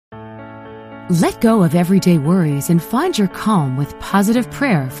Let go of everyday worries and find your calm with positive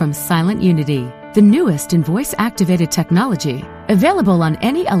prayer from Silent Unity, the newest in voice-activated technology, available on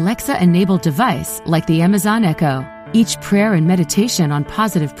any Alexa-enabled device like the Amazon Echo. Each prayer and meditation on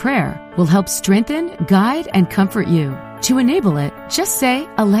positive prayer will help strengthen, guide, and comfort you. To enable it, just say,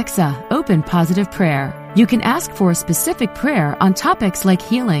 "Alexa, open positive prayer." You can ask for a specific prayer on topics like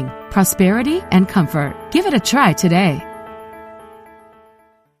healing, prosperity, and comfort. Give it a try today.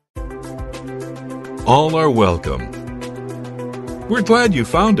 All are welcome. We're glad you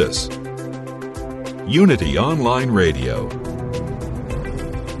found us. Unity Online Radio,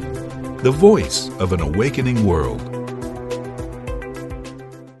 the voice of an awakening world.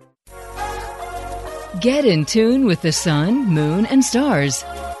 Get in tune with the sun, moon, and stars.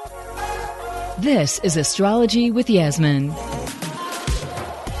 This is Astrology with Yasmin.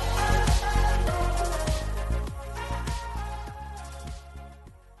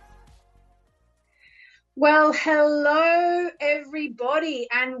 Well, hello everybody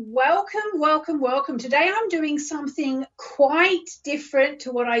and welcome. Today I'm doing something quite different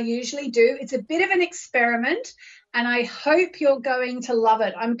to what I usually do. It's a bit of an experiment and I hope you're going to love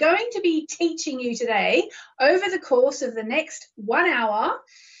it. I'm going to be teaching you today over the course of the next 1 hour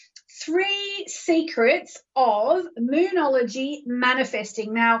 3 secrets of Moonology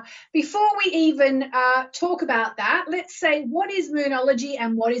manifesting. Now, before we even talk about that, let's say what is Moonology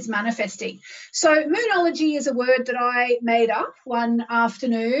and what is manifesting. So Moonology is a word that I made up one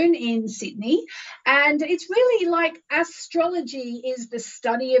afternoon in Sydney, and it's really like astrology is the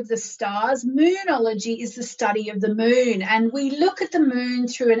study of the stars. Moonology is the study of the moon, and we look at the moon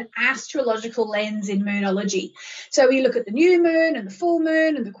through an astrological lens in Moonology. So we look at the new moon and the full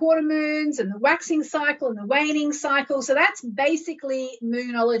moon and the quarter moons and the waxing cycle and the waning cycle. So that's basically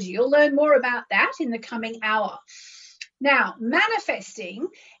Moonology. You'll learn more about that in the coming hour. Now, manifesting,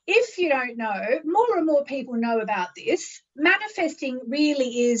 if you don't know, more and more people know about this. Manifesting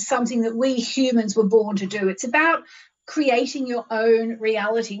really is something that we humans were born to do. It's about creating your own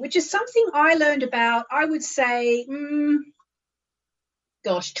reality, which is something I learned about, I would say,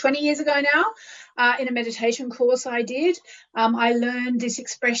 20 years ago now, in a meditation course I did. I learned this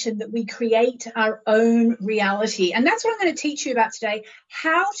expression that we create our own reality. And that's what I'm going to teach you about today,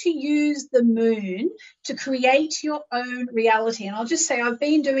 how to use the moon to create your own reality. And I'll just say I've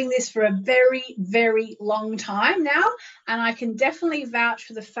been doing this for a very, very long time now, and I can definitely vouch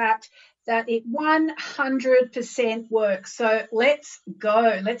for the fact that it 100% works. So let's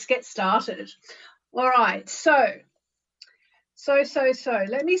go. Let's get started. All right. So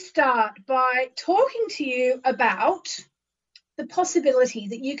let me start by talking to you about the possibility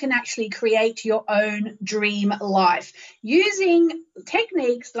that you can actually create your own dream life using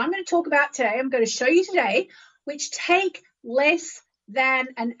techniques that I'm going to talk about today. I'm going to show you today, which take less than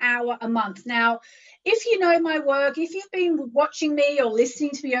an hour a month. Now, if you know my work, if you've been watching me or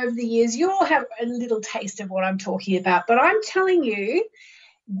listening to me over the years, you'll have a little taste of what I'm talking about. But I'm telling you,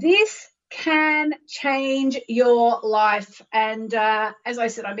 this can change your life. And as I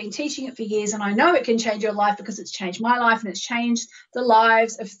said, I've been teaching it for years, and I know it can change your life because it's changed my life and it's changed the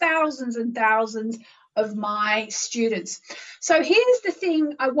lives of thousands and thousands of my students. So here's the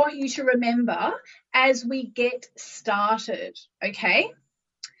thing I want you to remember as we get started, okay?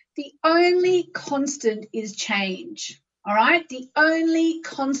 The only constant is change. All right, the only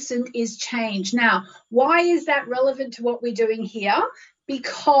constant is change. Now, why is that relevant to what we're doing here?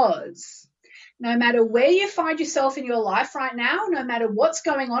 Because no matter where you find yourself in your life right now, no matter what's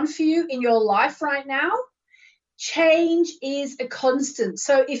going on for you in your life right now, change is a constant.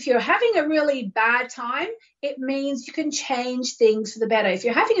 So if you're having a really bad time, it means you can change things for the better. If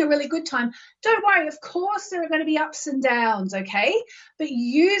you're having a really good time, don't worry. Of course, there are going to be ups and downs, okay? But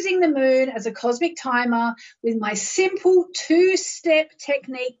using the moon as a cosmic timer with my simple 2-step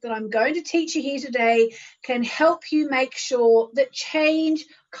technique that I'm going to teach you here today can help you make sure that change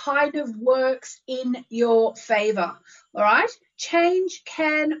kind of works in your favor, all right? Change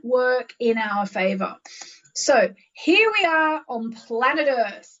can work in our favor. So here we are on planet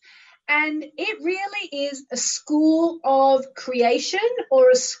Earth, and it really is a school of creation or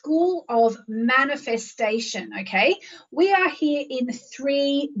a school of manifestation, okay? We are here in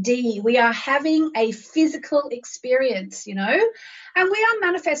 3D. We are having a physical experience, you know, and we are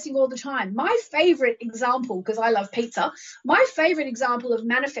manifesting all the time. My favorite example, because I love pizza, my favorite example of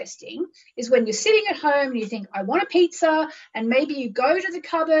manifesting is when you're sitting at home and you think, I want a pizza, and maybe you go to the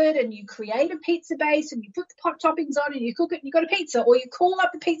cupboard and you create a pizza base and you put the pot toppings on and you cook it and you got a pizza, or you call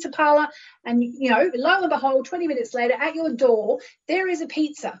up the pizza parlor and, you know, lo and behold, 20 minutes later at your door, there is a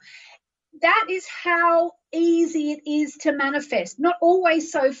pizza. that is how easy it is to manifest. Not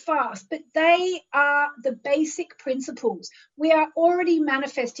always so fast, but they are the basic principles. We are already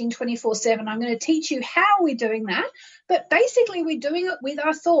manifesting 24/7. I'm going to teach you how we're doing that, but basically we're doing it with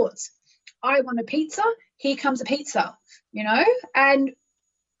our thoughts. I want a pizza, here comes a pizza, and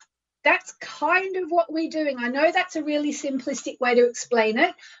that's kind of what we're doing. I know that's a really simplistic way to explain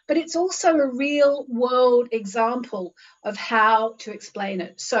it, but it's also a real world example of how to explain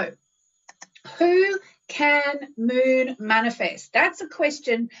it. So, who can moon manifest? That's a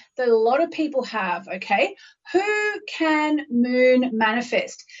question that a lot of people have, okay? Who can moon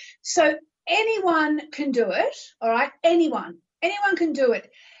manifest? So anyone can do it, all right? Anyone can do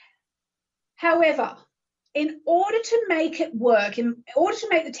it. However, in order to make it work, in order to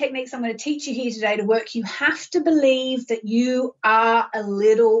make the techniques I'm going to teach you here today to work, you have to believe that you are a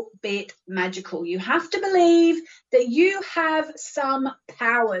little bit magical. You have to believe that you have some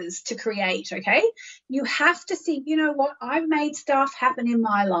powers to create, okay? You have to think, you know what, I've made stuff happen in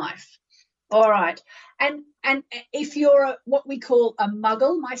my life. All right. And if you're what we call a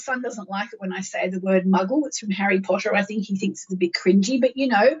muggle, my son doesn't like it when I say the word muggle. It's from Harry Potter. I think he thinks it's a bit cringy, but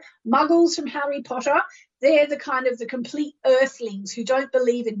muggles from Harry Potter, they're the kind of the complete earthlings who don't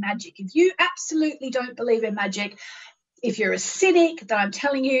believe in magic. If you absolutely don't believe in magic, if you're a cynic, then I'm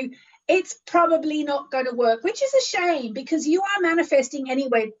telling you, it's probably not going to work, which is a shame because you are manifesting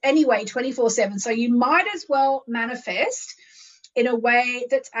anyway 24/7. So you might as well manifest in a way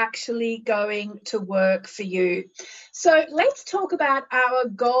that's actually going to work for you. So let's talk about our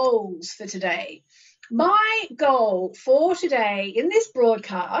goals for today. My goal for today in this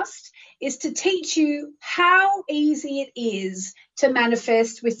broadcast is to teach you how easy it is to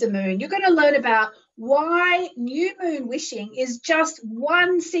manifest with the moon. You're going to learn about why new moon wishing is just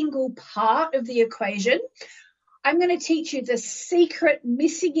one single part of the equation. I'm going to teach you the secret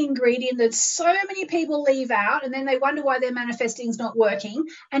missing ingredient that so many people leave out and then they wonder why their manifesting is not working,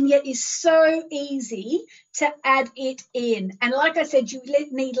 and yet is so easy to add it in. And like I said, you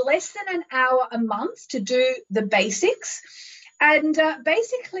need less than an hour a month to do the basics. And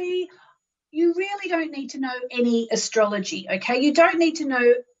basically, you really don't need to know any astrology, okay? You don't need to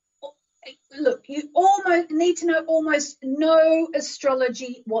know, look, you almost need to know almost no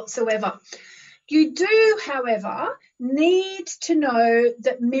astrology whatsoever. You do, however, need to know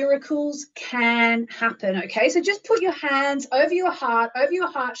that miracles can happen, okay? So just put your hands over your heart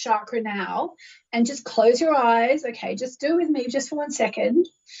chakra now, and just close your eyes, okay? Just do it with me just for 1 second.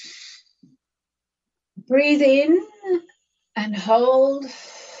 Breathe in and hold.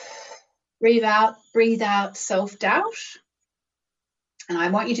 Breathe out self-doubt. And I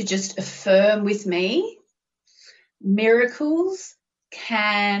want you to just affirm with me, miracles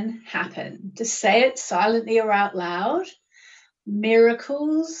can happen. Just say it silently or out loud.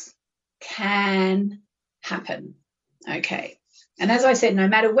 Miracles can happen. Okay. And as I said, no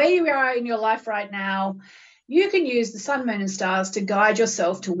matter where you are in your life right now, you can use the sun, moon, and stars to guide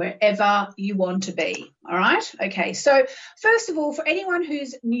yourself to wherever you want to be. All right? Okay. So first of all, for anyone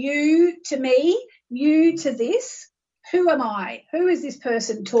who's new to me, new to this, who am I? Who is this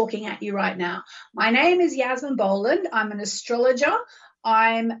person talking at you right now? My name is Yasmin Boland. I'm an astrologer.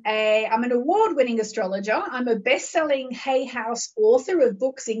 I'm an award-winning astrologer. I'm a best-selling Hay House author of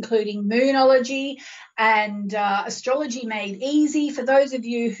books including Moonology and Astrology Made Easy. For those of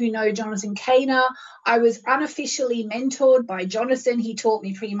you who know Jonathan Kainer, I was unofficially mentored by Jonathan. He taught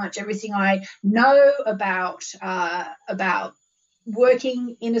me pretty much everything I know about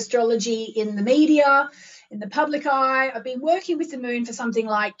working in astrology in the media, in the public eye. I've been working with the moon for something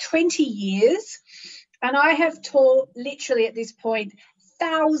like 20 years, and I have taught literally at this point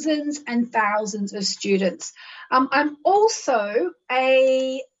thousands and thousands of students. I'm also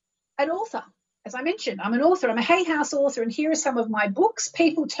an author. As I mentioned, I'm an author. I'm a Hay House author, and here are some of my books.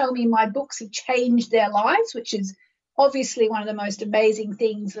 People tell me my books have changed their lives, which is obviously one of the most amazing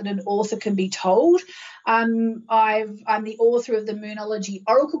things that an author can be told. I'm the author of the Moonology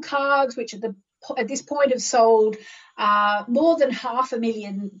Oracle cards, which at this point have sold more than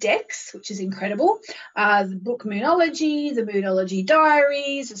 500,000 decks, which is incredible. The book Moonology, the Moonology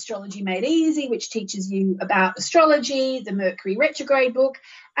Diaries, Astrology Made Easy, which teaches you about astrology, the Mercury Retrograde book,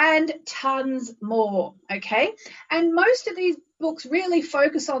 and tons more, okay? And most of these books really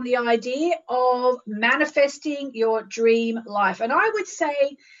focus on the idea of manifesting your dream life. And I would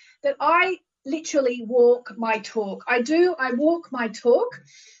say that I literally walk my talk. I walk my talk.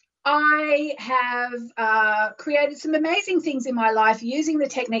 I have created some amazing things in my life using the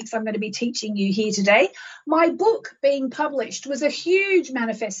techniques I'm going to be teaching you here today. My book being published was a huge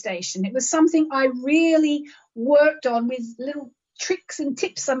manifestation. It was something I really worked on with little tricks and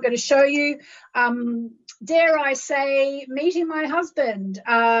tips I'm going to show you. Dare I say, meeting my husband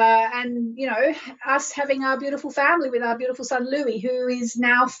and, you know, us having our beautiful family with our beautiful son, Louis, who is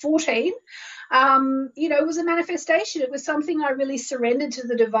now 14, you know, it was a manifestation. It was something I really surrendered to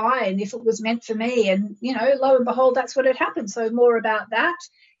the divine if it was meant for me. And, you know, lo and behold, that's what had happened. So more about that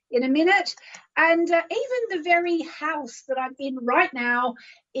in a minute. And even the very house that I'm in right now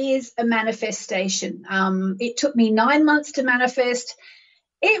is a manifestation. It took me 9 months to manifest.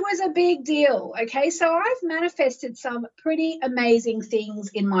 It was a big deal, okay? So I've manifested some pretty amazing things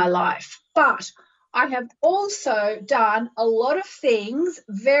in my life, but I have also done a lot of things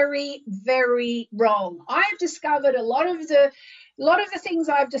very, very wrong. I've discovered a lot of the things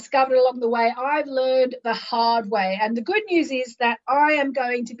I've discovered along the way, I've learned the hard way. And the good news is that I am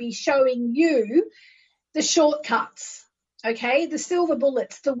going to be showing you the shortcuts, okay? The silver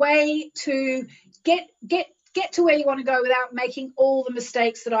bullets, the way to get to where you want to go without making all the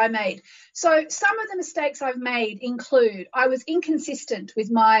mistakes that I made. So some of the mistakes I've made include I was inconsistent with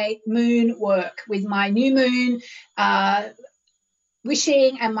my moon work, with my new moon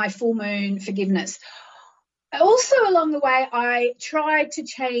wishing and my full moon forgiveness. Also along the way, I tried to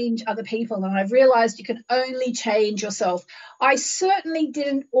change other people, and I've realized you can only change yourself. I certainly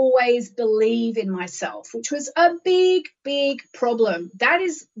didn't always believe in myself, which was a big, big problem. That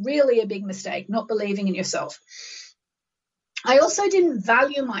is really a big mistake, not believing in yourself. I also didn't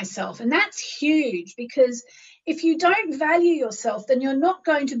value myself, and that's huge, because if you don't value yourself, then you're not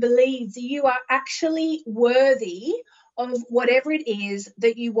going to believe that you are actually worthy of whatever it is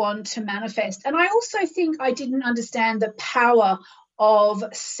that you want to manifest. And I also think I didn't understand the power of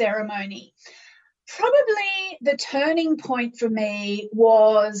ceremony. Probably the turning point for me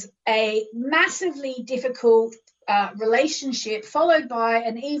was a massively difficult relationship, followed by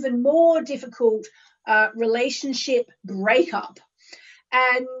an even more difficult relationship breakup.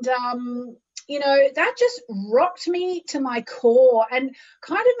 And you know, that just rocked me to my core and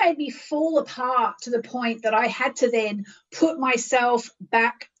kind of made me fall apart to the point that I had to then put myself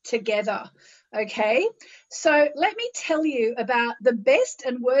back together. Okay, so let me tell you about the best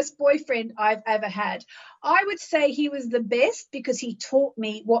and worst boyfriend I've ever had. I would say he was the best because he taught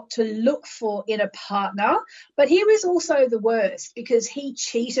me what to look for in a partner, but he was also the worst because he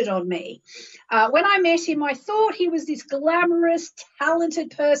cheated on me. When I met him, I thought he was this glamorous,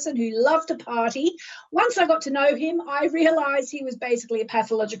 talented person who loved to party. Once I got to know him, I realized he was basically a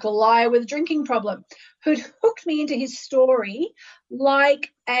pathological liar with a drinking problem who'd hooked me into his story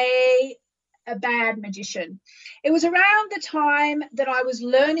like a bad magician. It was around the time that I was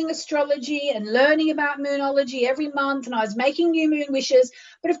learning astrology and learning about moonology every month, and I was making new moon wishes.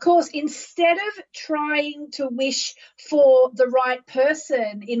 But of course, instead of trying to wish for the right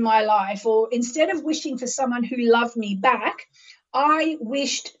person in my life, or instead of wishing for someone who loved me back, I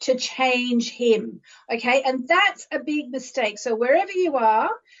wished to change him. Okay, and that's a big mistake. So wherever you are,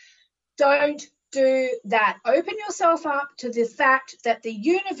 don't do that. Open yourself up to the fact that the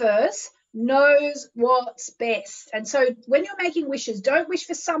universe knows what's best. And so when you're making wishes, don't wish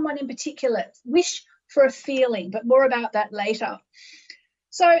for someone in particular, wish for a feeling, but more about that later.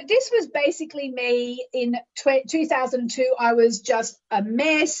 So this was basically me in 2002. I was just a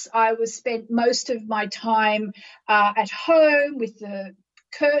mess. I was spent most of my time at home with the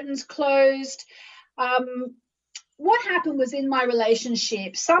curtains closed. What happened was, in my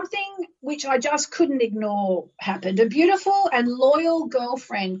relationship, something which I just couldn't ignore happened. A beautiful and loyal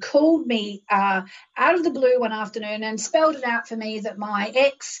girlfriend called me out of the blue one afternoon and spelled it out for me that my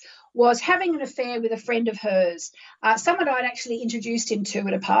ex was having an affair with a friend of hers, someone I'd actually introduced him to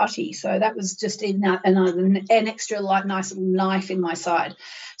at a party. So that was just an extra nice little knife in my side.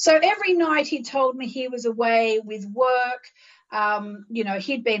 So every night he told me he was away with work. You know,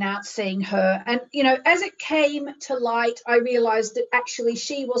 he'd been out seeing her. And, you know, as it came to light, I realised that actually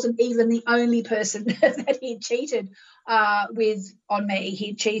she wasn't even the only person that he'd cheated with on me.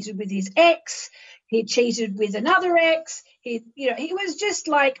 He'd cheated with his ex. He'd cheated with another ex. It was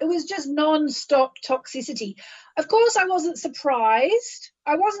just non-stop toxicity. Of course, I wasn't surprised.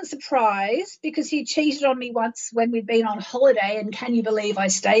 Because he cheated on me once when we'd been on holiday, and can you believe I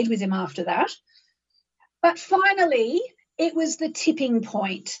stayed with him after that? But finally, it was the tipping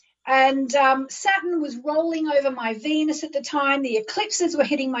point. And Saturn was rolling over my Venus at the time. The eclipses were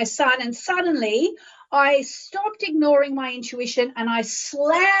hitting my sun. And suddenly I stopped ignoring my intuition and I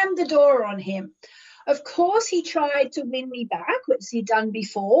slammed the door on him. Of course, he tried to win me back, which he'd done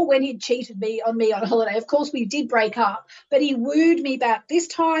before when he'd cheated on me on holiday. Of course, we did break up, but he wooed me back. This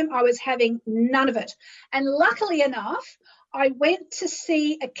time I was having none of it. And luckily enough, I went to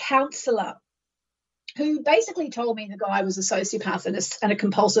see a counsellor. who basically told me the guy was a sociopath and a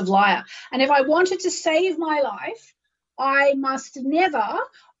compulsive liar. And if I wanted to save my life, I must never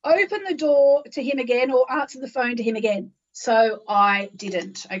open the door to him again or answer the phone to him again. So I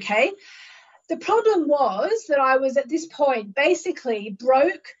didn't, okay? The problem was that I was at this point basically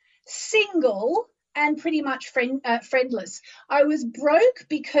broke, single, and pretty much friendless. I was broke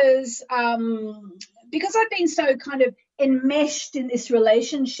because I'd been so kind of enmeshed in this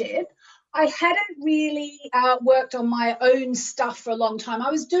relationship. I hadn't really worked on my own stuff for a long time.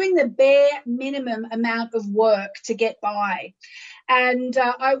 I was doing the bare minimum amount of work to get by. And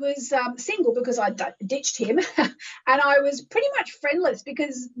I was single because I ditched him. And I was pretty much friendless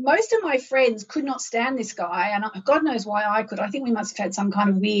because most of my friends could not stand this guy. And God knows why I could. I think we must have had some kind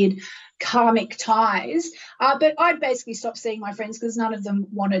of weird karmic ties. But I basically stopped seeing my friends because none of them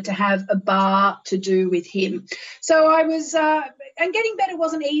wanted to have a bar to do with him. So I was, and getting better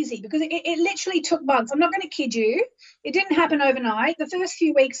wasn't easy because it literally took months. I'm not going to kid you. It didn't happen overnight. The first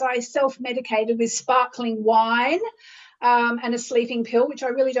few weeks I self-medicated with sparkling wine and a sleeping pill, which I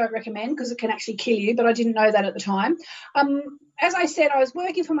really don't recommend because it can actually kill you, but I didn't know that at the time. As I said, I was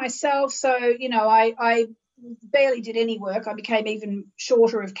working for myself, so, I barely did any work. I became even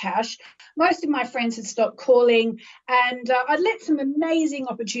shorter of cash. Most of my friends had stopped calling, and I'd let some amazing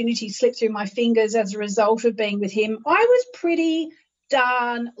opportunities slip through my fingers as a result of being with him. I was pretty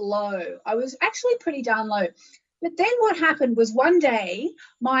darn low. I was actually pretty darn low. But then what happened was one day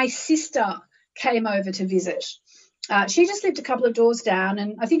my sister came over to visit. She just lived a couple of doors down,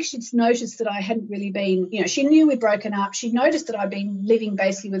 and I think she'd noticed that I hadn't really been, she knew we'd broken up. She'd noticed that I'd been living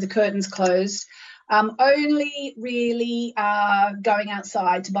basically with the curtains closed, only really going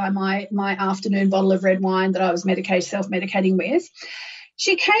outside to buy my afternoon bottle of red wine that I was self-medicating with.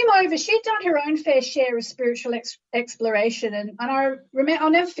 She came over. She'd done her own fair share of spiritual exploration, and I'll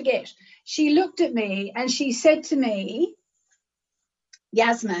never forget. She looked at me and she said to me,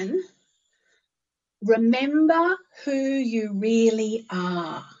 "Yasmin, remember who you really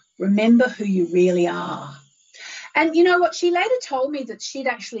are. Remember who you really are." And you know what? She later told me that she'd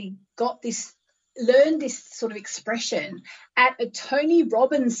actually learned this sort of expression at a Tony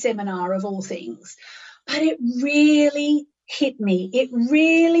Robbins seminar of all things. But it really hit me. It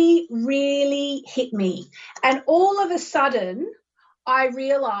really, really hit me. And all of a sudden, I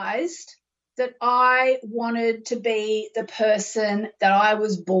realized that I wanted to be the person that I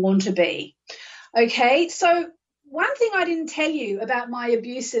was born to be. Okay, so one thing I didn't tell you about my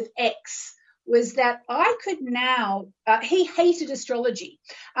abusive ex was that I could now, he hated astrology.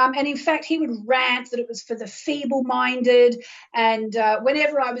 And in fact, he would rant that it was for the feeble-minded. And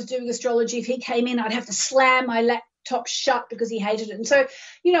whenever I was doing astrology, if he came in, I'd have to slam my laptop shut because he hated it. And so,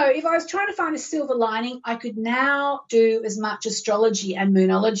 if I was trying to find a silver lining, I could now do as much astrology and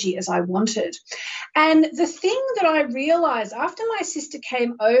moonology as I wanted. And the thing that I realized after my sister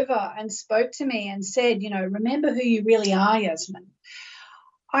came over and spoke to me and said, remember who you really are, Yasmin,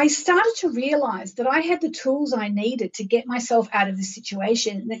 I started to realize that I had the tools I needed to get myself out of this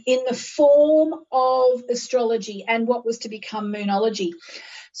situation in the form of astrology and what was to become moonology.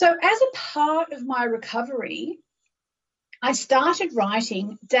 So as a part of my recovery, I started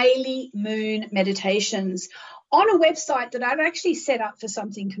writing daily moon meditations on a website that I'd actually set up for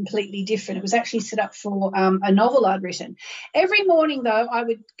something completely different. It was actually set up for a novel I'd written. Every morning, though, I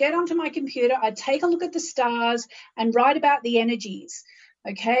would get onto my computer, I'd take a look at the stars and write about the energies.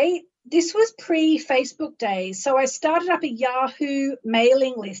 Okay, this was pre-Facebook days, so I started up a Yahoo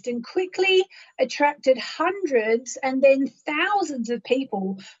mailing list and quickly attracted hundreds and then thousands of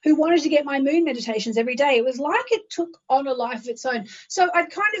people who wanted to get my moon meditations every day. It was like it took on a life of its own. So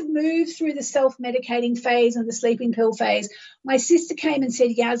I'd kind of moved through the self-medicating phase and the sleeping pill phase. My sister came and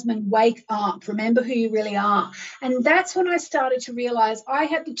said, "Yasmin, wake up. Remember who you really are." And that's when I started to realize I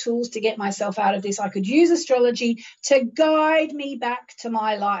had the tools to get myself out of this. I could use astrology to guide me back to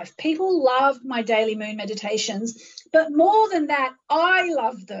my life. People loved my daily moon meditations, but more than that, I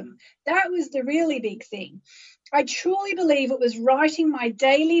loved them. That was the really big thing. I truly believe it was writing my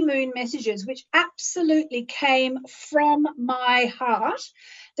daily moon messages, which absolutely came from my heart,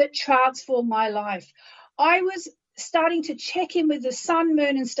 that transformed my life. I was starting to check in with the sun,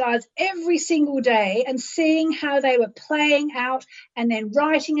 moon and stars every single day and seeing how they were playing out and then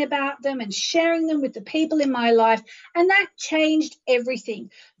writing about them and sharing them with the people in my life. And that changed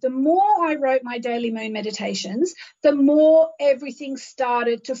everything. The more I wrote my daily moon meditations, the more everything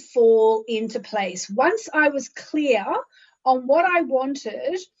started to fall into place. Once I was clear on what I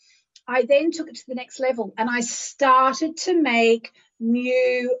wanted, I then took it to the next level and I started to make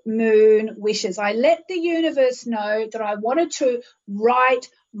new moon wishes. I let the universe know that I wanted to write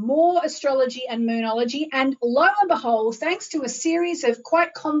more astrology and moonology. And lo and behold, thanks to a series of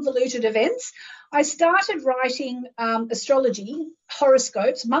quite convoluted events, I started writing astrology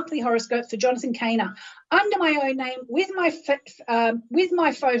horoscopes, monthly horoscopes for Jonathan Kainer under my own name with my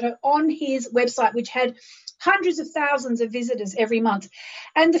photo on his website, which had hundreds of thousands of visitors every month.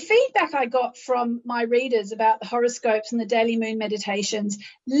 And the feedback I got from my readers about the horoscopes and the daily moon meditations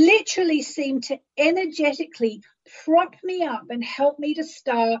literally seemed to energetically prop me up and help me to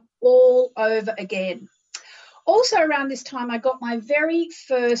start all over again. Also around this time, I got my very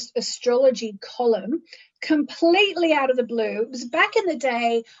first astrology column completely out of the blue. It was back in the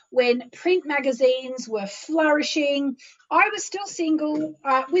day when print magazines were flourishing. I was still single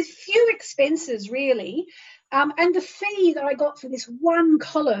with few expenses, really. And the fee that I got for this one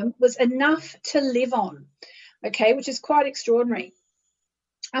column was enough to live on, okay, which is quite extraordinary.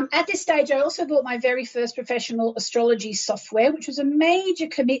 At this stage, I also bought my very first professional astrology software, which was a major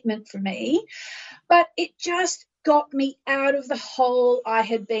commitment for me, but it just got me out of the hole I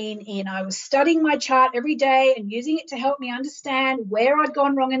had been in. I was studying my chart every day and using it to help me understand where I'd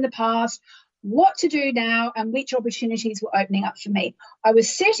gone wrong in the past, what to do now, and which opportunities were opening up for me. I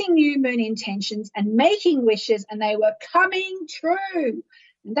was setting new moon intentions and making wishes, and they were coming true.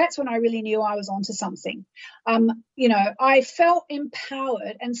 And that's when I really knew I was onto something. I felt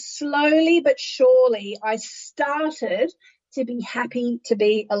empowered, and slowly but surely I started to be happy to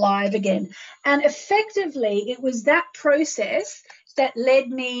be alive again. And effectively, it was that process that led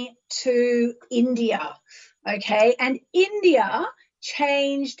me to India, okay? And India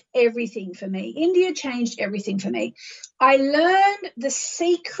changed everything for me. India changed everything for me. I learned the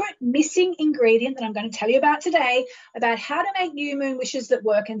secret missing ingredient that I'm going to tell you about today, about how to make new moon wishes that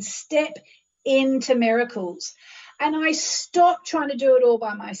work and step into miracles. And I stopped trying to do it all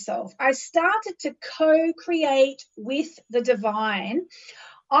by myself. I started to co-create with the divine.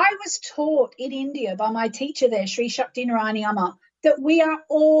 I was taught in India by my teacher there, Sri Shakti Narayani Amma, that we are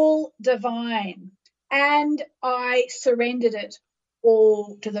all divine. And I surrendered it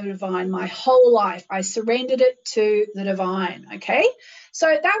all to the divine. My whole life, I surrendered it to the divine, okay? So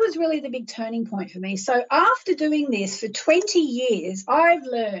that was really the big turning point for me. So after doing this for 20 years, I've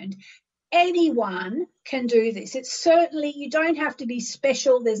learned anyone can do this. It's certainly, you don't have to be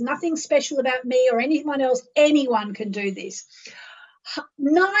special. There's nothing special about me or anyone else. Anyone can do this.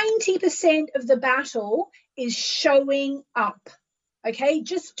 90% of the battle is showing up. Okay,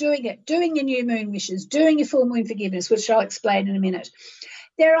 just doing it, doing your new moon wishes, doing your full moon forgiveness, which I'll explain in a minute.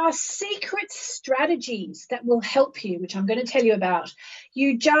 There are secret strategies that will help you, which I'm going to tell you about.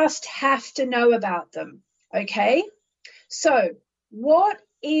 You just have to know about them, okay? So what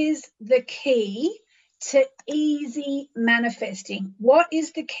is the key to easy manifesting? What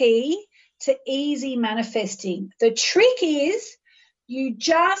is the key to easy manifesting? The trick is you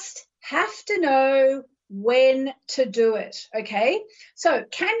just have to know when to do it, okay? So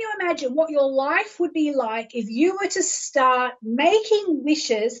can you imagine what your life would be like if you were to start making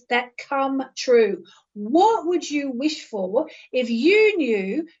wishes that come true? What would you wish for if you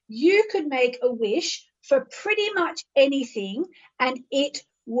knew you could make a wish for pretty much anything and it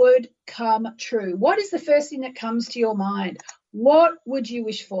would come true? What is the first thing that comes to your mind? What would you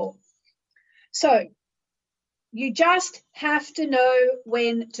wish for? So you just have to know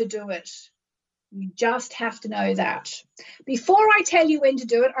when to do it. You just have to know that. Before I tell you when to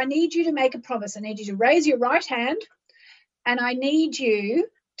do it, I need you to make a promise. I need you to raise your right hand, and I need you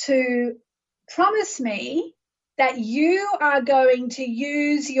to promise me that you are going to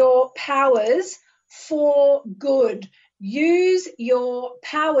use your powers for good. Use your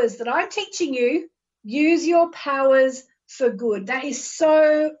powers that I'm teaching you. Use your powers for good. That is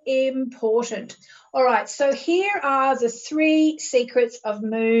so important. All right, so here are the 3 secrets of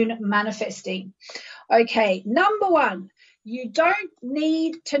moon manifesting. Okay, number 1, you don't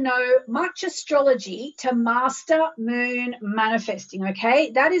need to know much astrology to master moon manifesting,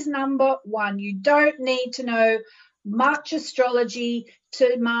 okay? That is number 1. You don't need to know much astrology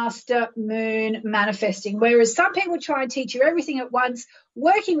to master moon manifesting. Whereas some people try and teach you everything at once,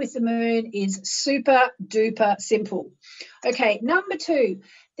 working with the moon is super duper simple. Okay, number 2,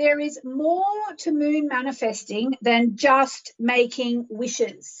 there is more to moon manifesting than just making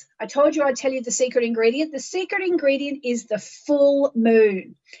wishes. I told you I'd tell you the secret ingredient. The secret ingredient is the full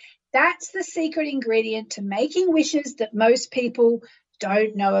moon. That's the secret ingredient to making wishes that most people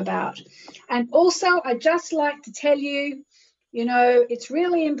don't know about. And also, I'd just like to tell you, it's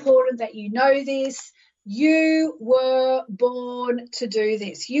really important that you know this. You were born to do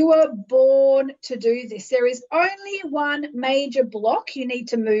this. You were born to do this. There is only one major block you need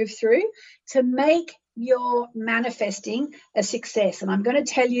to move through to make you're manifesting a success. And I'm going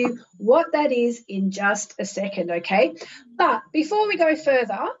to tell you what that is in just a second, okay? But before we go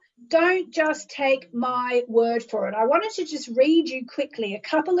further, don't just take my word for it. I wanted to just read you quickly a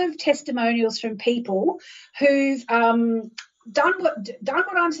couple of testimonials from people who've done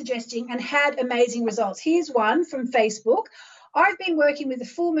what I'm suggesting and had amazing results. Here's one from Facebook. I've been working with the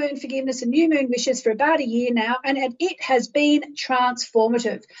full moon forgiveness and new moon wishes for about a year now, and it has been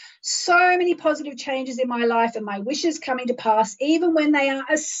transformative. So many positive changes in my life and my wishes coming to pass, even when they are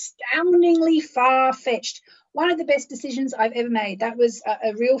astoundingly far-fetched. One of the best decisions I've ever made. That was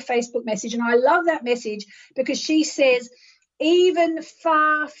a real Facebook message, and I love that message because she says even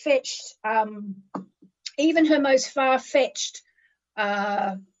far-fetched, even her most far-fetched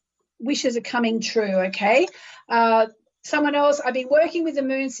wishes are coming true, okay? Someone else, I've been working with the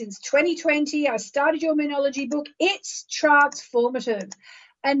moon since 2020. I started your Moonology book. It's transformative.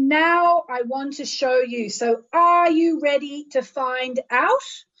 And now I want to show you. So are you ready to find out?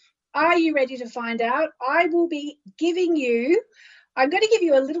 Are you ready to find out? I will be giving you, I'm going to give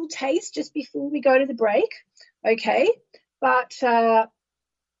you a little taste just before we go to the break, okay? But,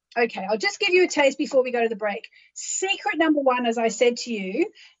 okay, I'll just give you a taste before we go to the break. Secret number one, as I said to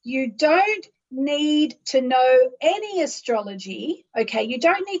you, you don't need to know any astrology, okay? You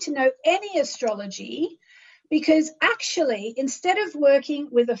don't need to know any astrology because actually instead of working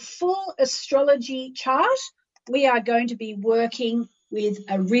with a full astrology chart, we are going to be working with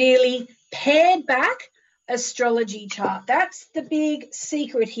a really pared back astrology chart. That's the big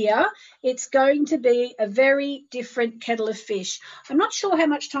secret here. It's going to be a very different kettle of fish. I'm not sure how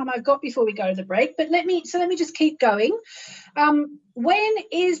much time I've got before we go to the break, but let me just keep going. When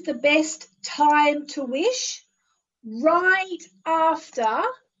is the best time to wish? Right after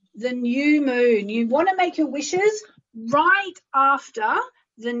the new moon. You want to make your wishes right after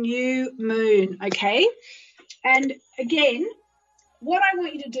the new moon, okay? And again, what I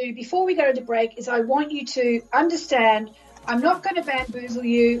want you to do before we go to the break is I want you to understand I'm not going to bamboozle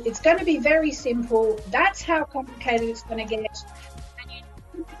you. It's going to be very simple. That's how complicated it's going to get.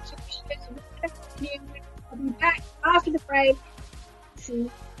 And I'll be back after the break.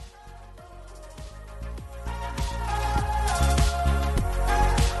 See.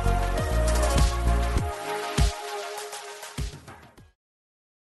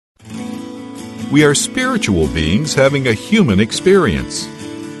 We are spiritual beings having a human experience.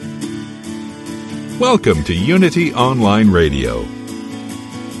 Welcome to Unity Online Radio,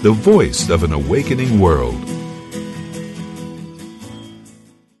 the voice of an awakening world.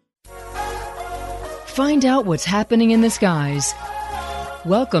 Find out what's happening in the skies.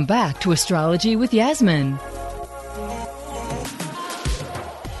 Welcome back to Astrology with Yasmin.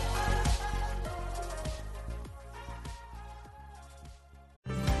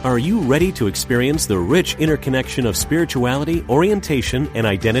 Are you ready to experience the rich interconnection of spirituality, orientation, and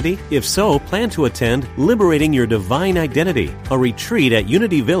identity? If so, plan to attend Liberating Your Divine Identity, a retreat at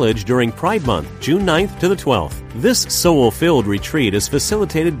Unity Village during Pride Month, June 9th to the 12th. This soul-filled retreat is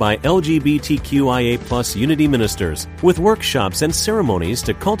facilitated by LGBTQIA+ Unity ministers, with workshops and ceremonies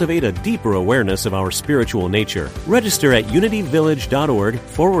to cultivate a deeper awareness of our spiritual nature. Register at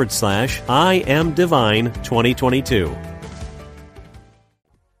unityvillage.org/I Am Divine 2022.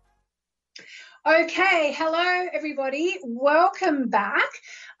 Okay, hello everybody. Welcome back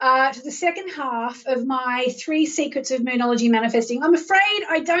to the second half of my 3 secrets of Moonology manifesting. I'm afraid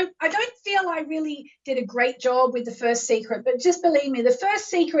I don't feel I really did a great job with the first secret, but just believe me, the first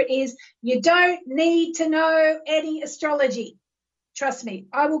secret is you don't need to know any astrology. Trust me,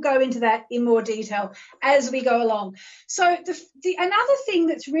 I will go into that in more detail as we go along. So another thing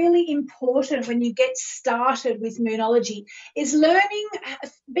that's really important when you get started with Moonology is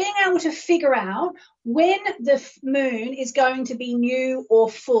being able to figure out when the moon is going to be new or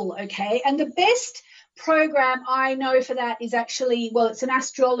full, okay? And the best program I know for that is actually, well, it's an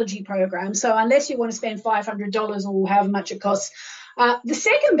astrology program. So unless you want to spend $500 or however much it costs, the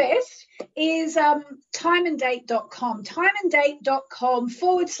second best is timeanddate.com.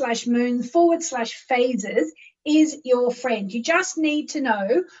 timeanddate.com/moon/phases is your friend. You just need to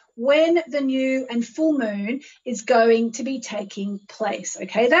know when the new and full moon is going to be taking place.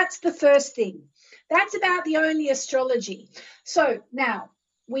 Okay, that's the first thing. That's about the only astrology. So now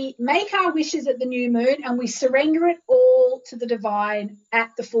we make our wishes at the new moon and we surrender it all to the divine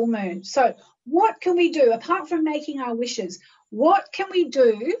at the full moon. So what can we do apart from making our wishes? What can we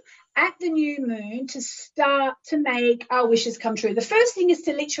do at the new moon to start to make our wishes come true? The first thing is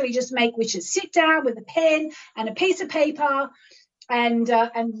to literally just make wishes. Sit down with a pen and a piece of paper and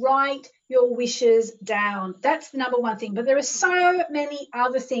write your wishes down. That's the number one thing. But there are so many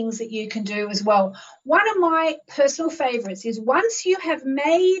other things that you can do as well. One of my personal favorites is once you have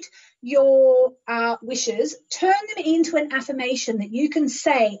made your wishes, turn them into an affirmation that you can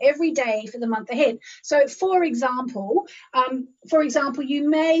say every day for the month ahead. So, for example, you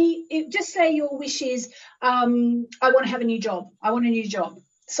may just say your wish is, I want to have a new job. I want a new job.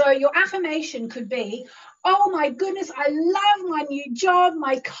 So your affirmation could be, oh my goodness, I love my new job.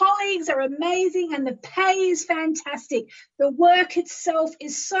 My colleagues are amazing and the pay is fantastic. The work itself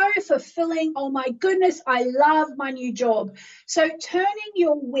is so fulfilling. Oh my goodness, I love my new job. So turning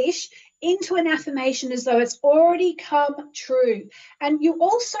your wish into an affirmation as though it's already come true. And you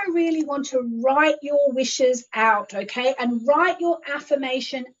also really want to write your wishes out, okay? And write your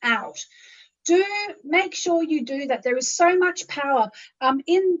affirmation out. Do make sure you do that. There is so much power.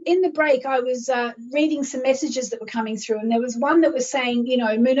 In the break, I was reading some messages that were coming through, and there was one that was saying,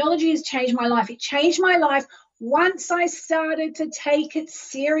 Moonology has changed my life. It changed my life once I started to take it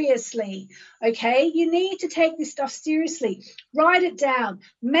seriously, okay? You need to take this stuff seriously. Write it down.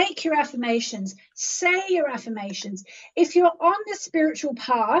 Make your affirmations. Say your affirmations. If you're on the spiritual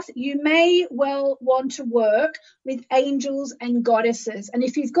path, you may well want to work with angels and goddesses. And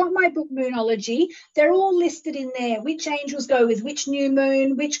if you've got my book, Moonology, they're all listed in there, which angels go with which new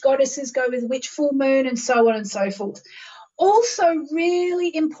moon, which goddesses go with which full moon, and so on and so forth. Also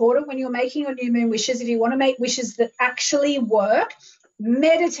really important when you're making your new moon wishes, if you want to make wishes that actually work,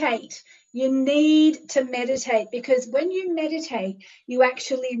 meditate. You need to meditate, because when you meditate, you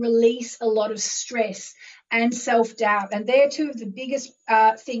actually release a lot of stress and self-doubt. And they're two of the biggest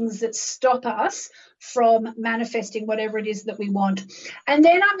things that stop us from manifesting whatever it is that we want. And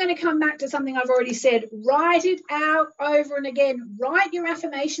then I'm going to come back to something I've already said. Write it out over and again. Write your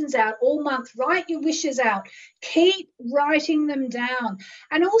affirmations out all month. Write your wishes out. Keep writing them down.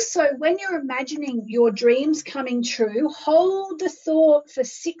 And also, when you're imagining your dreams coming true, hold the thought for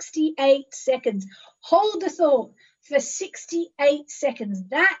 68 seconds. Hold the thought for 68 seconds.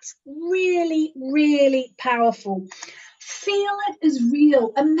 That's really, really powerful. Feel it as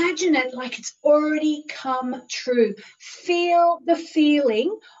real. Imagine it like it's already come true. Feel the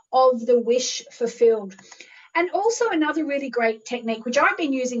feeling of the wish fulfilled. And also another really great technique, which I've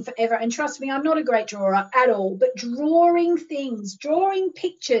been using forever, and trust me, I'm not a great drawer at all, but drawing things, drawing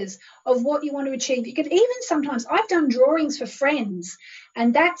pictures of what you want to achieve. You can even sometimes, I've done drawings for friends,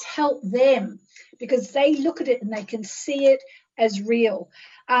 and that's helped them because they look at it and they can see it as real.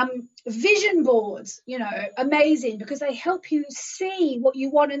 Vision boards, amazing, because they help you see what you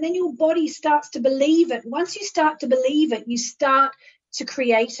want, and then your body starts to believe it. Once you start to believe it, you start to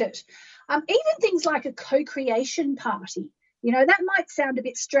create it. Even things like a co-creation party, that might sound a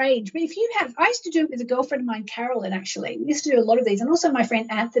bit strange, but I used to do it with a girlfriend of mine, Carolyn, actually. We used to do a lot of these, and also my friend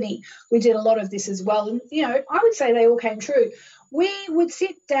Anthony, we did a lot of this as well. And, I would say they all came true. We would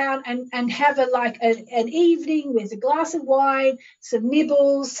sit down and have an evening with a glass of wine, some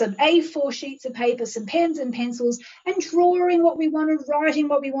nibbles, some A4 sheets of paper, some pens and pencils, and drawing what we wanted, writing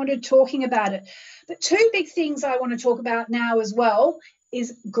what we wanted, talking about it. But two big things I want to talk about now as well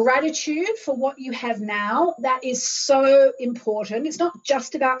is gratitude for what you have now. That is so important. It's not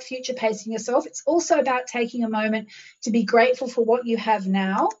just about future pacing yourself. It's also about taking a moment to be grateful for what you have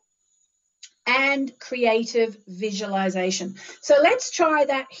now. And creative visualization. So let's try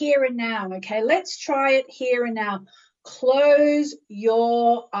that here and now, okay? Let's try it here and now. Close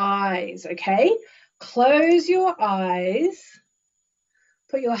your eyes, okay? Close your eyes.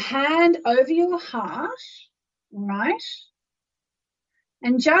 Put your hand over your heart, all right?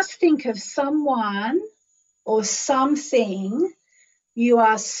 And just think of someone or something you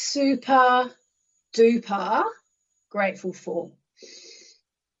are super duper grateful for.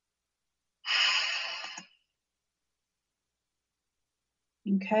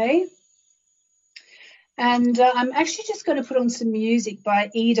 Okay, and I'm actually just going to put on some music by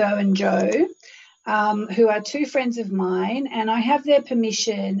Edo and Joe, who are two friends of mine, and I have their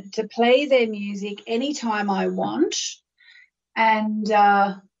permission to play their music anytime I want. And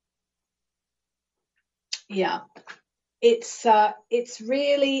it's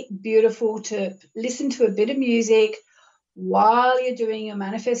really beautiful to listen to a bit of music while you're doing your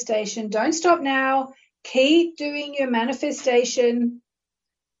manifestation. Don't stop now. Keep doing your manifestation.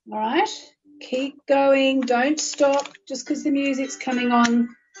 All right, keep going. Don't stop just because the music's coming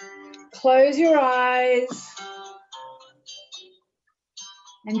on. Close your eyes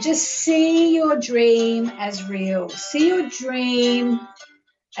and just see your dream as real. See your dream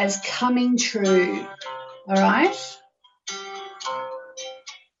as coming true. All right?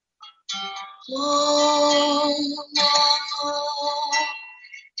 Oh,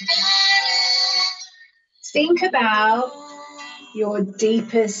 Think about your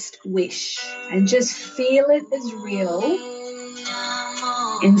deepest wish and just feel it as real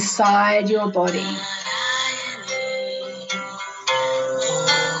inside your body.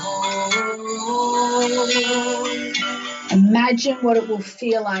 Imagine what it will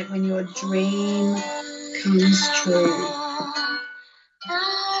feel like when your dream comes true.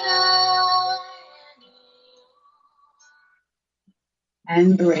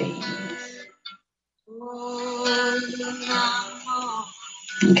 And breathe.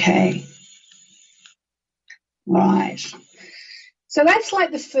 Okay. All right. So that's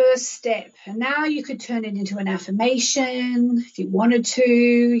like the first step. And now you could turn it into an affirmation. If you wanted to,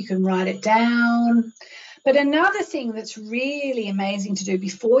 you can write it down. But another thing that's really amazing to do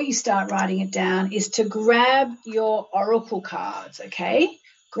before you start writing it down is to grab your oracle cards, okay?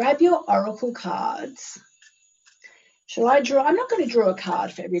 Grab your oracle cards. Shall I draw? I'm not going to draw a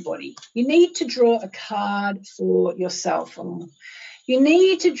card for everybody. You need to draw a card for yourself. You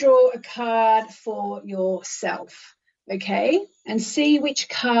need to draw a card for yourself, okay? And see which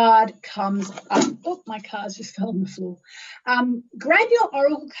card comes up. Oh, my cards just fell on the floor. Grab your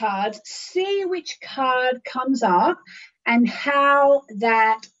oracle cards, see which card comes up and how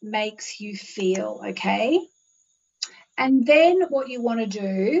that makes you feel, okay? And then what you want to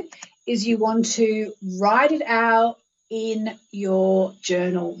do is you want to write it out in your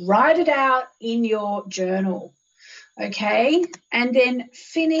journal. Write it out in your journal, okay? And then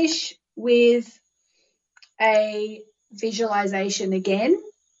finish with a visualization again,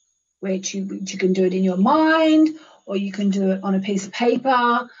 which you can do it in your mind or you can do it on a piece of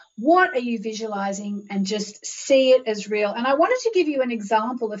paper. What are you visualizing? And just see it as real. And I wanted to give you an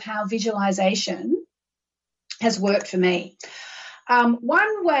example of how visualization has worked for me.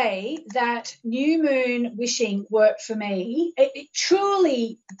 One way that new moon wishing worked for me, it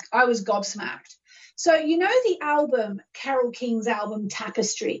truly, I was gobsmacked. So you know the album, Carole King's album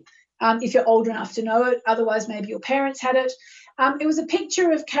Tapestry, if you're old enough to know it, otherwise maybe your parents had it. It was a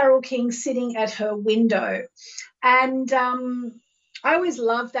picture of Carole King sitting at her window. And I always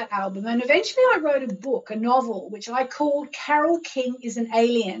loved that album. And eventually I wrote a book, a novel, which I called Carole King is an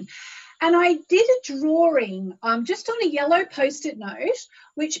Alien. And I did a drawing just on a yellow Post-it note,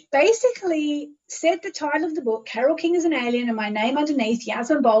 which basically said the title of the book, Carole King is an Alien, and my name underneath,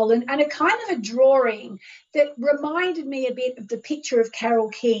 Yasmin Boland, and a kind of a drawing that reminded me a bit of the picture of Carole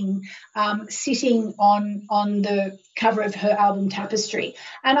King sitting on the cover of her album Tapestry.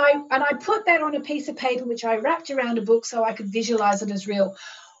 And I put that on a piece of paper, which I wrapped around a book so I could visualize it as real.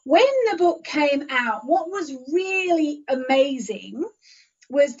 When the book came out, what was really amazing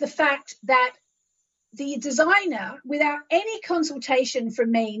was the fact that the designer, without any consultation from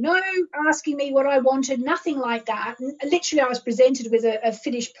me, no asking me what I wanted, nothing like that, literally I was presented with a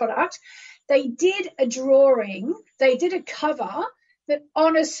finished product. They did a drawing, they did a cover that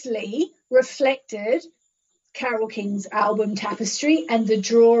honestly reflected Carole King's album Tapestry and the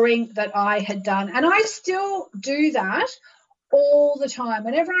drawing that I had done. And I still do that all the time.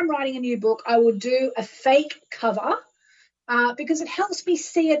 Whenever I'm writing a new book, I will do a fake cover because it helps me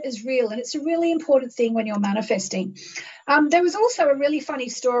see it as real, and it's a really important thing when you're manifesting. There was also a really funny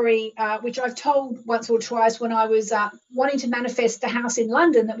story, which I've told once or twice when I was wanting to manifest the house in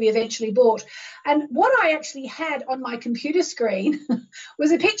London that we eventually bought. And what I actually had on my computer screen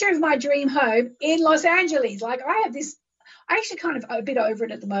was a picture of my dream home in Los Angeles. Like I have this, I actually kind of a bit over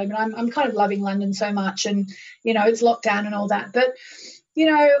it at the moment. I'm kind of loving London so much, and, you know, it's locked down and all that. But you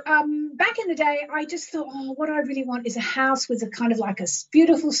know, back in the day, I just thought, oh, what I really want is a house with a kind of like a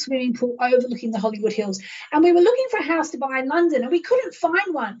beautiful swimming pool overlooking the Hollywood Hills. And we were looking for a house to buy in London, and we couldn't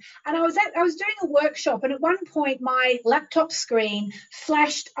find one. And I was doing a workshop, and at one point, my laptop screen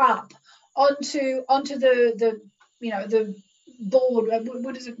flashed up onto the you know, the board.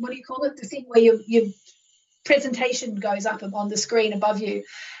 What is it? What do you call it? The thing where your presentation goes up on the screen above you.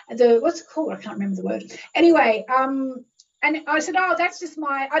 What's it called? I can't remember the word. Anyway. And I said, oh, that's just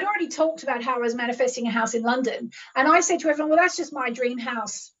I'd already talked about how I was manifesting a house in London. And I said to everyone, well, that's just my dream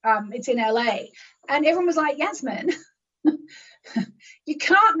house. It's in LA. And everyone was like, Yasmin, you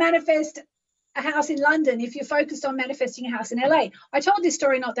can't manifest a house in London if you're focused on manifesting a house in LA. I told this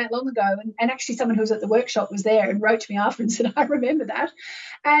story not that long ago, and actually someone who was at the workshop was there and wrote to me after and said, I remember that.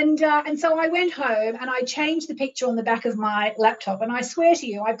 And so I went home and I changed the picture on the back of my laptop. And I swear to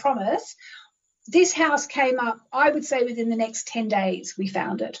you, I promise, this house came up, I would say within the next 10 days we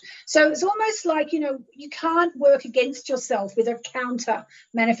found it. So it's almost like, you can't work against yourself with a counter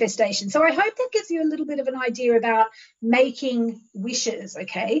manifestation. So I hope that gives you a little bit of an idea about making wishes,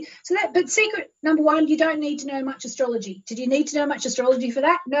 okay? But secret number one, you don't need to know much astrology. Did you need to know much astrology for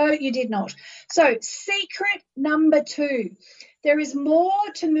that? No, you did not. So secret number two. There is more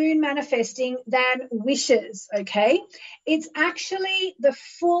to moon manifesting than wishes, okay? It's actually the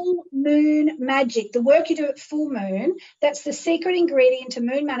full moon magic, the work you do at full moon, that's the secret ingredient to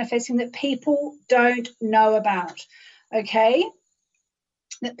moon manifesting that people don't know about, okay?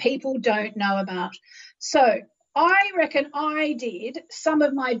 That people don't know about. So I reckon I did some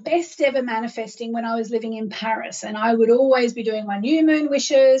of my best ever manifesting when I was living in Paris, and I would always be doing my new moon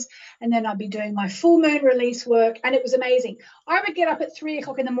wishes, and then I'd be doing my full moon release work, and it was amazing. I would get up at 3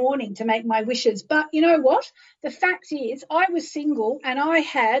 o'clock in the morning to make my wishes, but you know what? The fact is I was single and I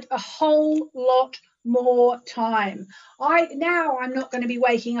had a whole lot more time. Now I'm not going to be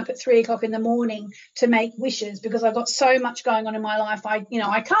waking up at 3 o'clock in the morning to make wishes because I've got so much going on in my life. I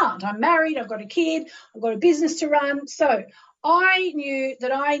can't. I'm married. I've got a kid. I've got a business to run. So I knew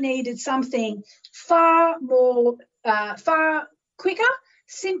that I needed something far quicker,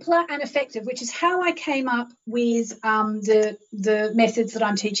 simpler and effective, which is how I came up with the methods that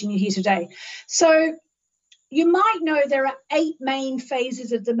I'm teaching you here today. So you might know there are 8 main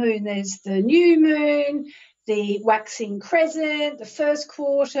phases of the moon. There's the new moon, the waxing crescent, the first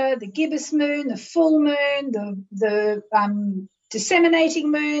quarter, the gibbous moon, the full moon, the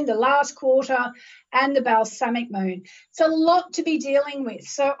disseminating moon, the last quarter, and the balsamic moon. It's a lot to be dealing with.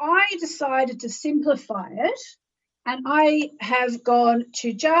 So I decided to simplify it, and I have gone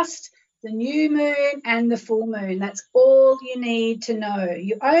to just the new moon and the full moon. That's all you need to know.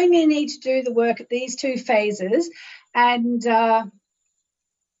 You only need to do the work at these 2 phases, and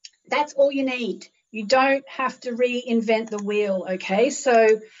that's all you need. You don't have to reinvent the wheel, okay?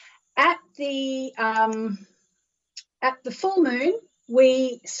 So at the full moon,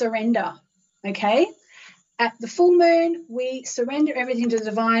 we surrender, okay? At the full moon, we surrender everything to the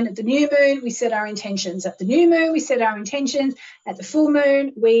divine. At the new moon, we set our intentions. At the new moon, we set our intentions. At the full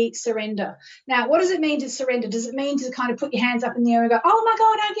moon, we surrender. Now, what does it mean to surrender? Does it mean to kind of put your hands up in the air and go, oh, my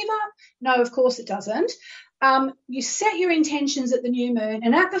God, I give up? No, of course it doesn't. You set your intentions at the new moon,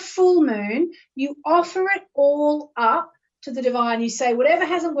 and at the full moon, you offer it all up to the divine. You say, whatever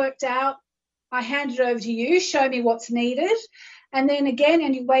hasn't worked out, I hand it over to you. Show me what's needed. And then again,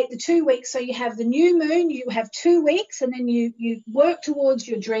 and you wait the 2 weeks. So you have the new moon, you have 2 weeks, and then you work towards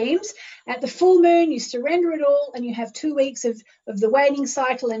your dreams. At the full moon, you surrender it all, and you have 2 weeks of the waning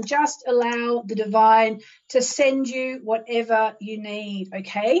cycle, and just allow the divine to send you whatever you need,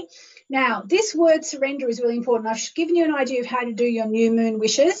 okay? Now, this word surrender is really important. I've given you an idea of how to do your new moon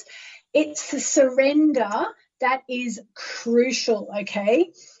wishes. It's the surrender that is crucial,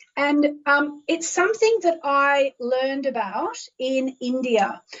 okay? And it's something that I learned about in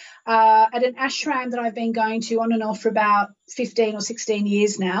India at an ashram that I've been going to on and off for about 15 or 16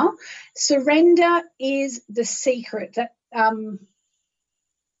 years now. Surrender is the secret. And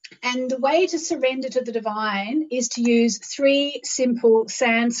the way to surrender to the divine is to use 3 simple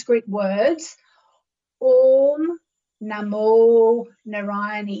Sanskrit words, Om Namo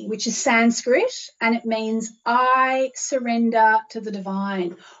Narayani, which is Sanskrit, and it means I surrender to the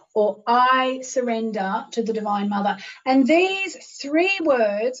divine, or I surrender to the Divine Mother. And these 3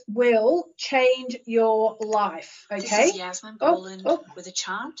 words will change your life, okay? This is Yasmin Boland with a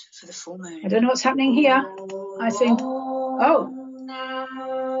chant for the full moon. I don't know what's happening here. I think,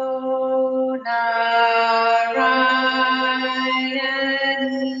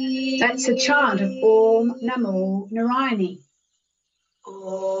 that's a chant of Om Namo Narayani.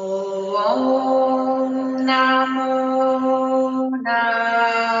 Om Namo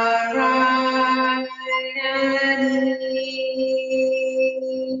Narayani.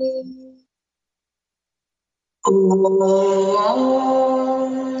 Om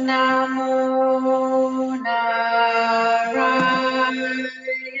Namo Narayani.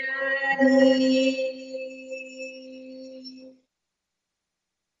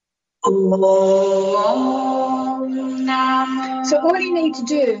 So all you need to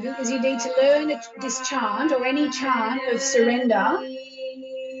do is you need to learn this chant or any chant of surrender.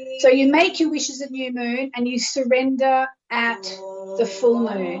 So you make your wishes at new moon and you surrender at the full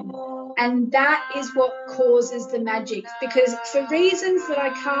moon. And that is what causes the magic, because for reasons that I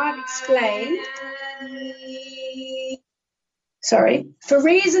can't explain,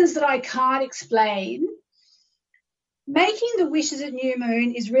 making the wishes at new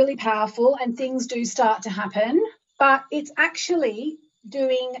moon is really powerful and things do start to happen, but it's actually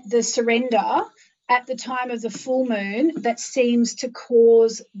doing the surrender at the time of the full moon that seems to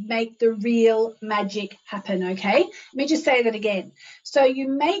make the real magic happen, okay? Let me just say that again. So you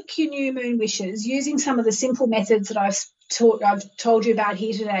make your new moon wishes using some of the simple methods that I've told you about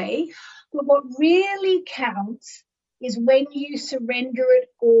here today, but what really counts is when you surrender it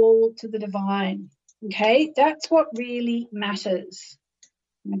all to the divine, okay? That's what really matters.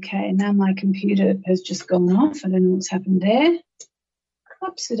 Okay, now my computer has just gone off. I don't know what's happened there.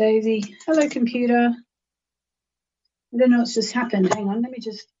 Oops-a-daisy. Hello, computer. I don't know what's just happened. Hang on, let me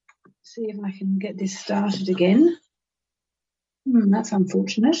just see if I can get this started again. That's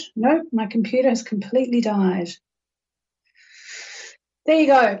unfortunate. Nope, my computer has completely died. There you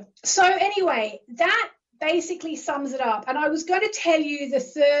go. So anyway, that basically sums it up. And I was going to tell you the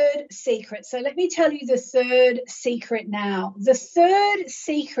third secret. So let me tell you the third secret now. The third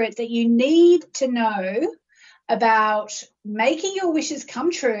secret that you need to know about making your wishes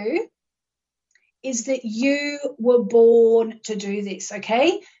come true is that you were born to do this,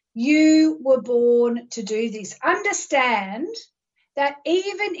 okay? You were born to do this. Understand that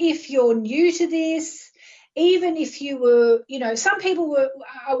even if you're new to this, even if you were, some people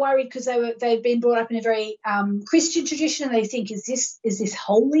are worried because they've been brought up in a very Christian tradition and they think, is this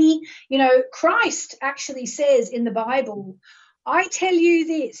holy? Christ actually says in the Bible, I tell you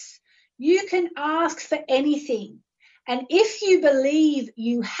this, you can ask for anything, and if you believe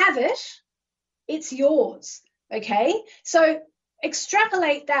you have it, it's yours, okay? So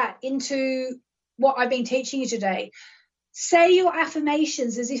extrapolate that into what I've been teaching you today. Say your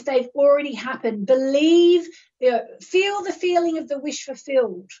affirmations as if they've already happened. Believe, feel the feeling of the wish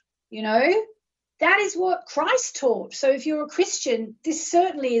fulfilled, That is what Christ taught. So if you're a Christian, this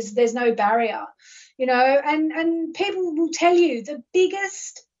certainly is, there's no barrier, and people will tell you the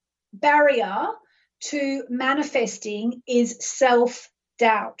biggest barrier to manifesting is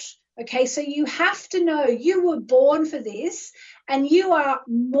self-doubt. Okay, so you have to know you were born for this and you are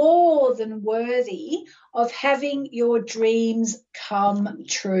more than worthy of having your dreams come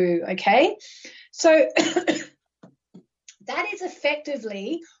true, okay? So that is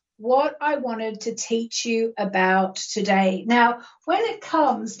effectively what I wanted to teach you about today. Now, when it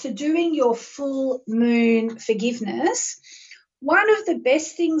comes to doing your full moon forgiveness, one of the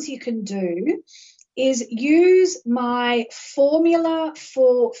best things you can do is use my formula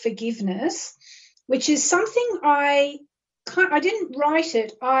for forgiveness, which is something I didn't write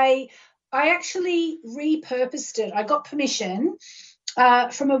it. I actually repurposed it. I got permission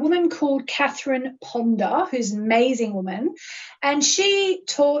from a woman called Catherine Ponder, who's an amazing woman, and she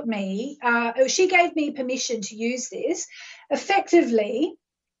taught me, she gave me permission to use this. Effectively,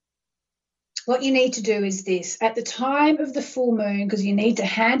 what you need to do is this. At the time of the full moon, because you need to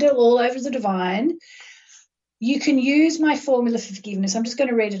hand it all over to the divine, you can use my formula for forgiveness. I'm just going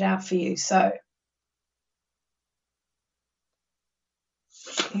to read it out for you. So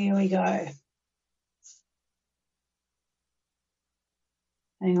here we go.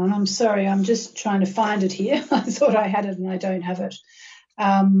 Hang on, I'm sorry. I'm just trying to find it here. I thought I had it and I don't have it.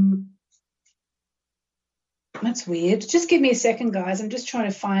 That's weird. Just give me a second, guys. I'm just trying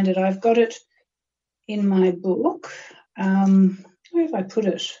to find it. I've got it in my book. Where have I put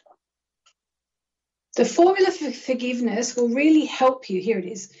it? The formula for forgiveness will really help you. Here it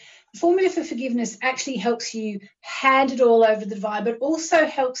is. The formula for forgiveness actually helps you hand it all over the divine, but also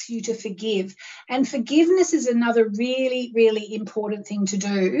helps you to forgive. And forgiveness is another really, really important thing to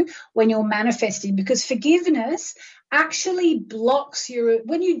do when you're manifesting, because forgiveness actually blocks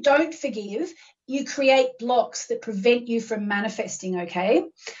when you don't forgive, you create blocks that prevent you from manifesting, okay?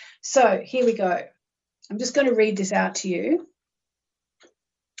 So here we go. I'm just going to read this out to you.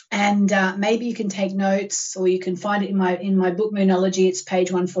 And maybe you can take notes, or you can find it in my book Moonology. It's page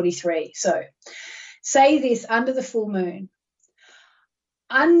 143. So say this under the full moon.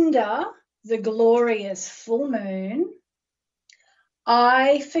 Under the glorious full moon,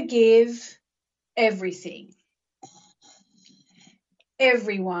 I forgive everything,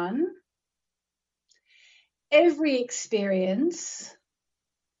 everyone, every experience,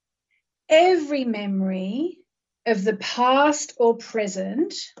 every memory of the past or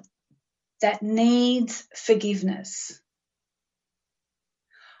present that needs forgiveness.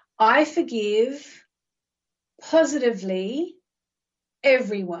 I forgive positively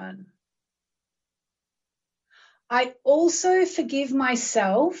everyone. I also forgive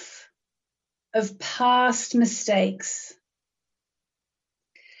myself of past mistakes.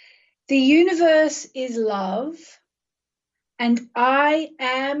 The universe is love, and I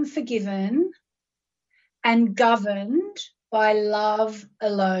am forgiven and governed by love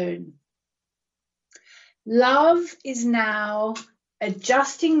alone. Love is now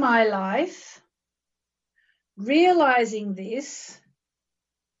adjusting my life, realizing this,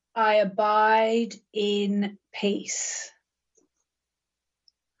 I abide in peace.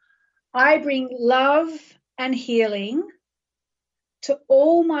 I bring love and healing to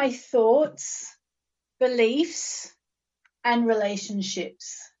all my thoughts, beliefs, and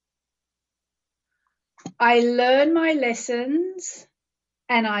relationships. I learn my lessons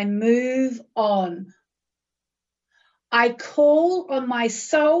and I move on. I call on my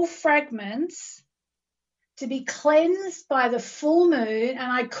soul fragments to be cleansed by the full moon, and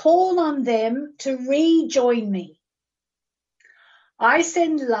I call on them to rejoin me. I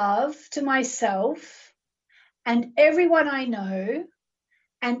send love to myself and everyone I know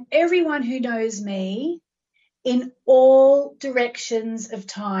and everyone who knows me in all directions of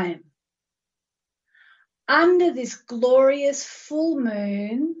time. Under this glorious full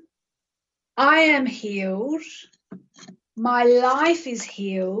moon, I am healed, my life is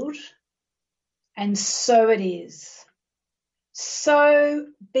healed, and so it is. So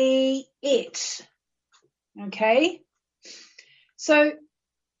be it. Okay? So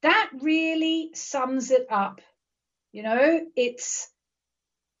that really sums it up. You know, it's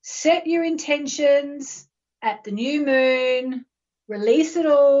set your intentions at the new moon, release it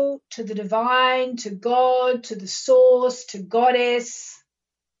all to the divine, to God, to the source, to goddess,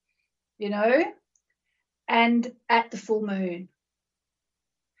 you know, and at the full moon.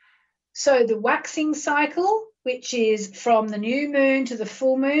 So the waxing cycle, which is from the new moon to the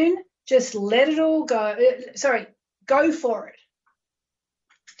full moon, just let it all go. Go for it.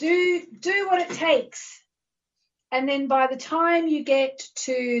 Do what it takes. And then by the time you get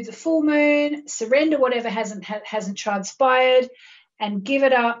to the full moon, surrender whatever hasn't transpired and give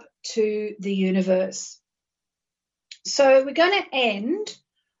it up to the universe. So we're going to end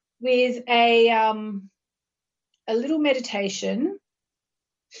with a little meditation.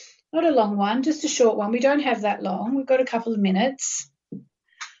 Not a long one, just a short one. We don't have that long. We've got a couple of minutes.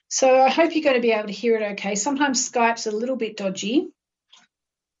 So I hope you're going to be able to hear it okay. Sometimes Skype's a little bit dodgy.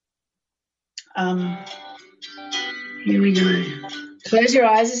 Here we go. Close your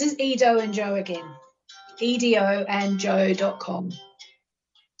eyes. This is Edo and Joe again. EDOandJoe.com.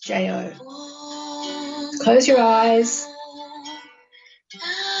 J-O. Close your eyes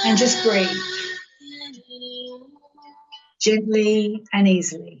and just breathe. Gently and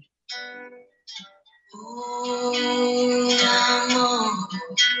easily.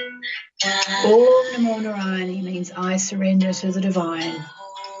 Om Namo Narayani means I surrender to the divine.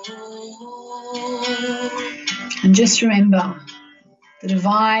 And just remember, the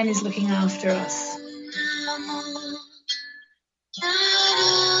divine is looking after us.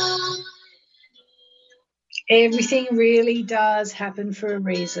 Everything really does happen for a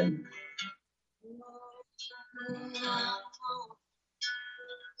reason.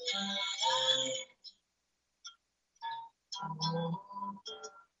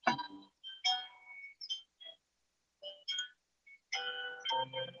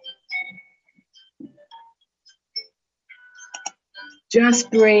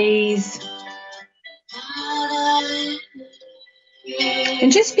 Just breathe.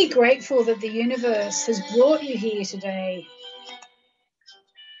 And just be grateful that the universe has brought you here today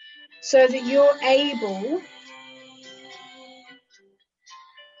so that you're able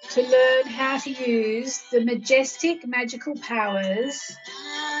to learn how to use the majestic, magical powers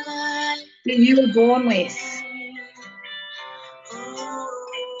that you were born with.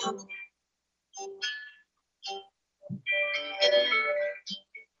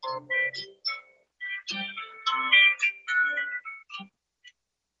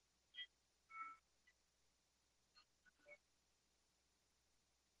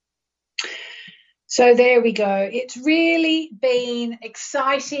 So there we go. It's really been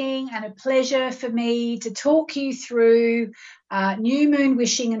exciting and a pleasure for me to talk you through new moon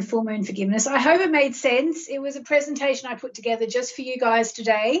wishing and full moon forgiveness. I hope it made sense. It was a presentation I put together just for you guys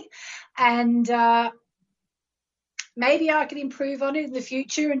today, and maybe I could improve on it in the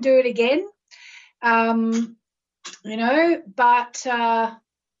future and do it again. But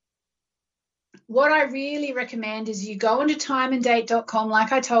what I really recommend is you go onto timeanddate.com,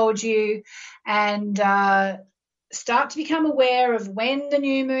 like I told you, and start to become aware of when the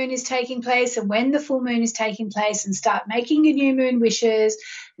new moon is taking place and when the full moon is taking place, and start making your new moon wishes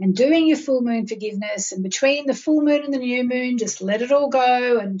and doing your full moon forgiveness. And between the full moon and the new moon, just let it all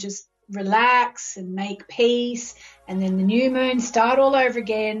go and just relax and make peace. And then the new moon, start all over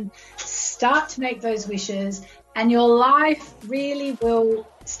again, start to make those wishes, and your life really will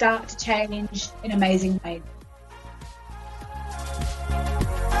start to change in amazing ways.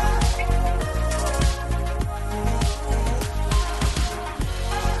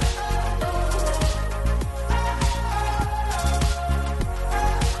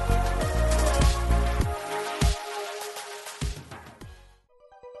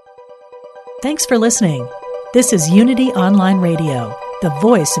 Thanks for listening. This is Unity Online Radio, the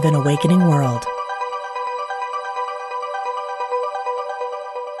voice of an awakening world.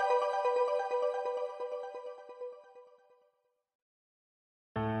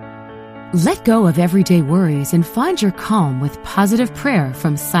 Let go of everyday worries and find your calm with positive prayer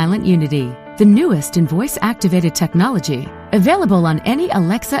from Silent Unity, the newest in voice-activated technology, available on any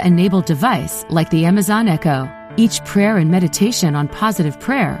Alexa-enabled device like the Amazon Echo. Each prayer and meditation on positive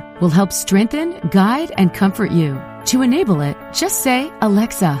prayer will help strengthen, guide, and comfort you. To enable it, just say,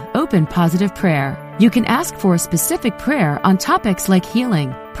 "Alexa, open positive prayer." You can ask for a specific prayer on topics like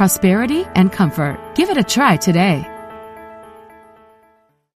healing, prosperity, and comfort. Give it a try today.